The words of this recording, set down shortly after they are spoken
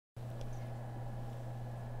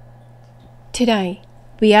Today,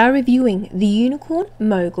 we are reviewing the Unicorn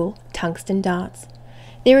Mogul Tungsten Darts.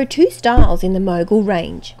 There are two styles in the Mogul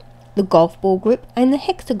range, the golf ball grip and the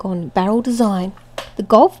Hexagon barrel design. The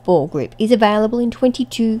golf ball grip is available in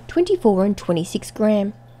 22, 24 and 26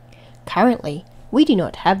 gram. Currently, we do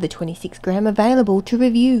not have the 26 gram available to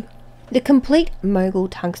review. The complete Mogul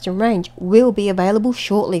tungsten range will be available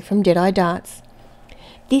shortly from Deadeye Darts.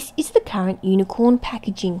 This is the current Unicorn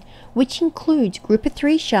packaging, which includes Gripper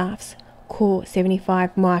 3 shafts, core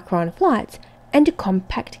 75 micron flights and a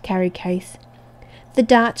compact carry case. The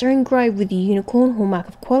darts are engraved with the Unicorn Hallmark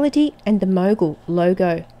of Quality and the Mogul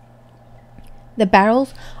logo. The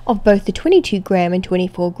barrels of both the 22 gram and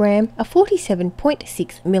 24 gram are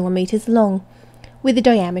 47.6 millimeters long, with a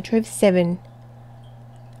diameter of 7.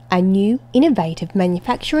 A new, innovative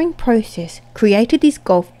manufacturing process created this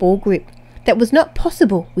golf ball grip that was not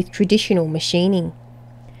possible with traditional machining.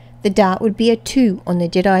 The dart would be a 2 on the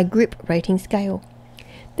Deadeye Grip Rating Scale.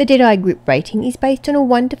 The Deadeye Grip Rating is based on a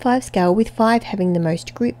 1 to 5 scale, with 5 having the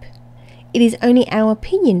most grip. It is only our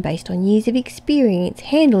opinion based on years of experience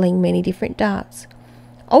handling many different darts.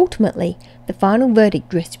 Ultimately, the final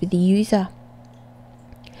verdict rests with the user.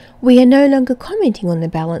 We are no longer commenting on the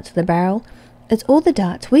balance of the barrel, as all the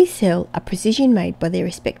darts we sell are precision made by their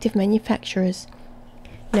respective manufacturers.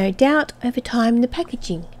 No doubt, over time the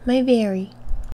packaging may vary.